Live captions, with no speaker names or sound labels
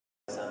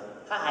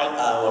Hi.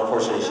 Well,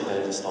 unfortunately, she kind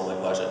of just stole my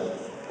question.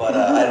 But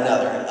I had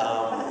another.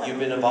 You've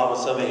been involved with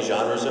so many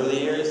genres over the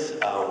years.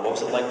 What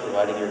was it like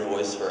providing your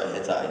voice for a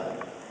hentai?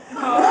 そ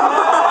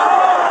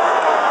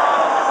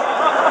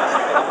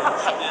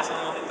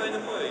の変態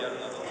の声をや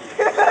るなど。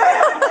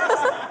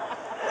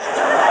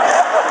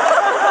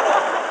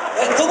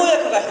どの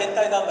役が変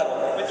態なんだろ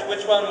う。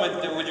Which one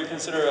would you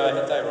consider a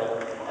hentai role?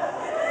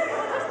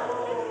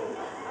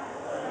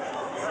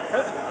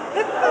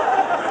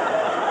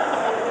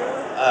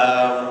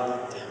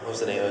 What was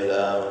the name of it?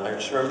 I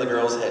just remember the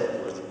girls had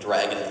was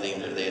dragon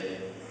themed, or they had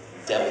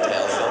devil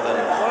tail or something.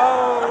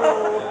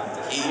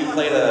 You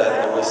played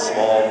a really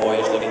small,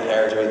 boyish-looking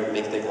character with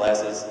big, thick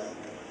glasses.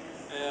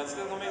 厚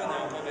手の眼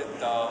鏡をかけ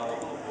た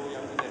男の子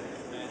役で、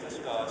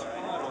確か尻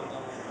のある女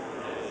の子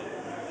で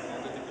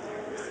出てく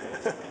る作品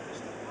でし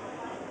た。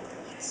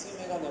厚い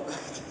眼鏡をかけ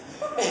て。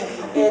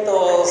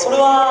それ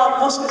は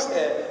もしかして、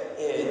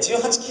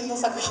18禁の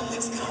作品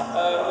ですか？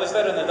 Was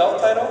that an adult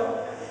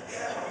title?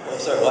 Oh,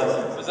 sorry, what?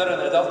 Was that an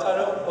adult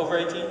title? Over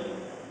 18?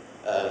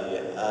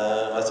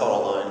 Yeah. I saw it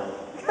online.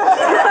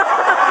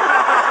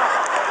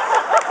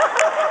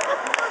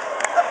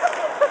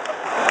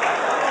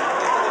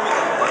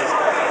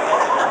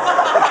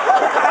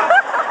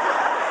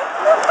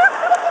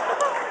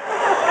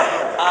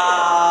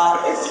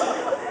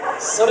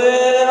 そ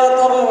れは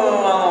多分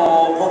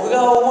僕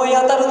が思い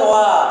当たるの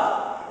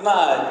は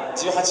まあ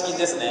18禁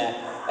ですね。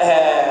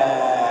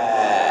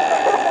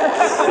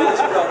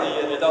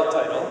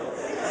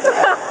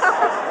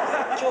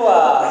今日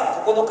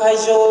はここの会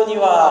場に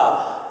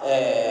は、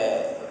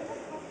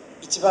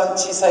一番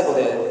小さい子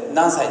で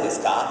何歳です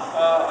か？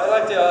 I'd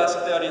like to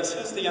ask the audience,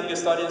 who's the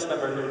youngest audience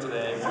member here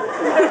today?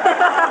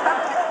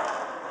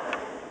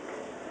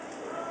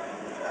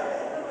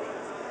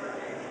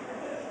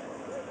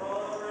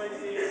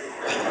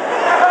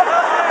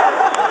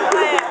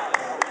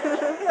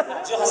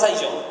 18歳以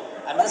上。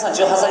皆さん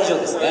18歳以上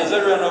ですね。Is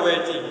everyone over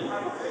 18?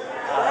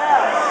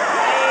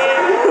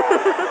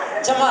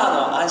 じゃ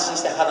あ安心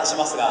して話し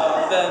ます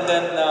が。Then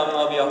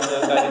I'll be able to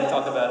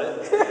talk about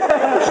it.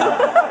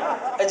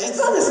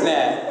 実はです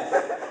ね、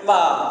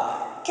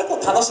結構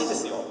楽しいで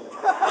すよ。To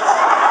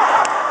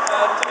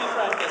be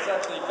frank, it's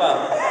actually fun.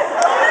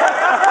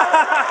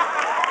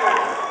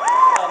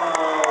 や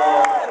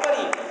っぱり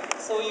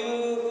そう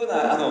いうふうな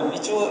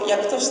一応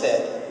役として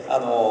や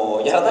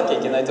らなきゃ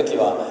いけない時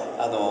は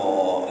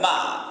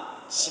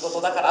仕事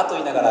だからと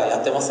言いながらや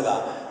ってます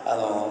が、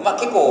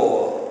結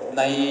構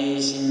内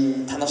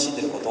心楽しん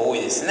でること多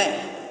いですね。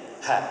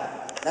はい。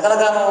なかな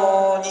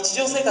か日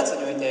常生活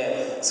におい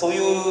てそうい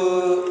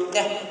う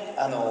ね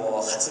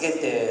発言っ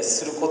て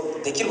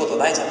できること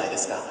ないじゃないで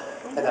すか。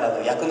だから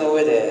役の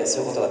上で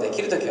そういうことがで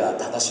きる時は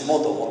楽しも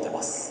うと思って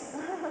ます。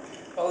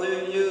Well,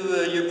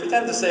 you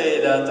pretend to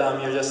say that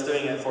you're just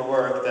doing it for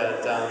work,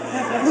 that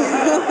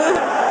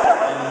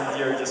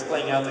you're just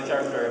playing out the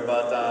character,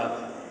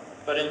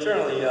 but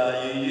internally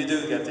you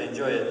do get to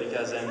enjoy it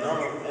because in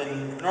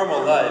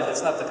normal life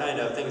it's not the kind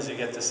of things you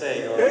get to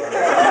say or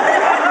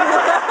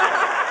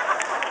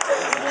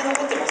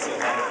残ってますよ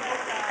ね。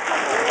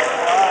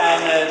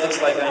and it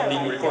looks like I'm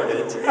being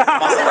recorded. I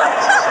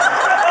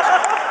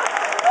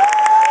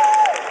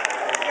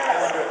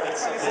wonder if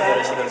it's something that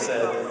I should have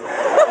said.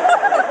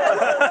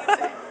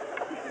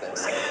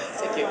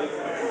 Thank you.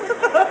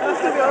 山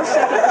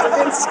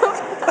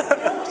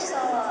口さ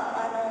んは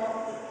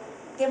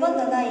出番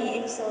がない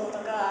エピソード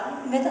とか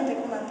メタテ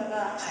コナンとか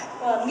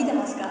は見て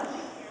ますか？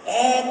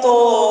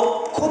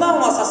コナン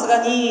はさす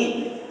が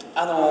に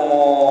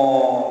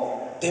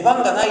出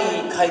番がない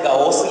回が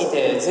多すぎ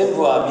て全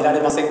部は見ら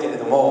れませんけれ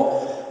ど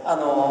も、ワ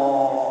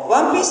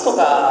ンピースと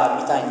か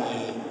みたいに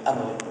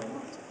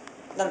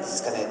なんで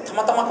すかね、た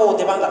またま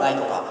出番がない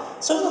とか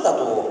そういうのだ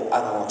と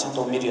ちゃん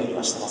と見るように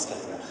はしてますけれ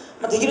ども、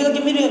できるだ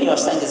け見るようには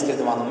したいんですけれ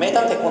ども、名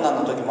探偵コナン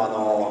の時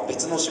も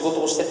別の仕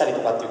事をしてたり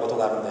とかっていうこと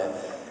があるんで、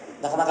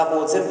なかなか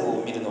全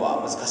部見るのは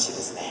難しいで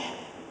すね。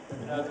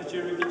Could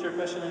you repeat your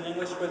question in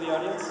English for the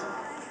audience?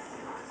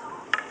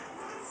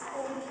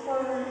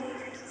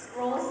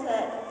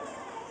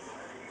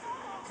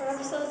 For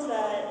episodes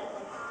that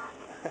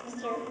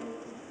Mr.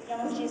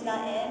 Yamaguchi is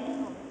not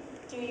in,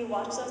 do you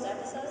watch those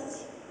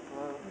episodes?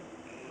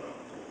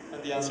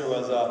 And the answer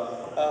was,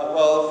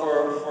 well,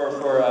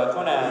 for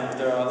Conan,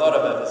 there are a lot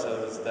of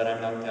episodes that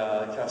I'm not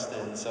cast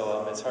in,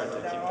 so it's hard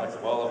to keep track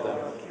of all of them.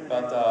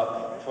 But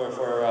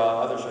for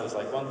other shows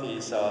like One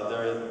Piece,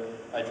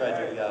 I try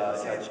to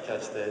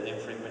catch the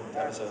infrequent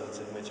episodes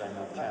in which I'm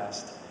not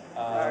cast.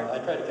 I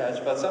try to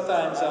catch, but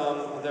sometimes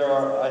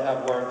I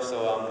have work,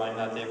 so I'm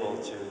not able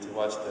to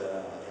watch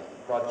the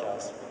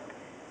broadcast.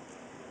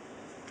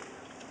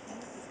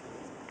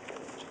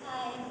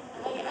 Hi,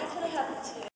 I actually have two.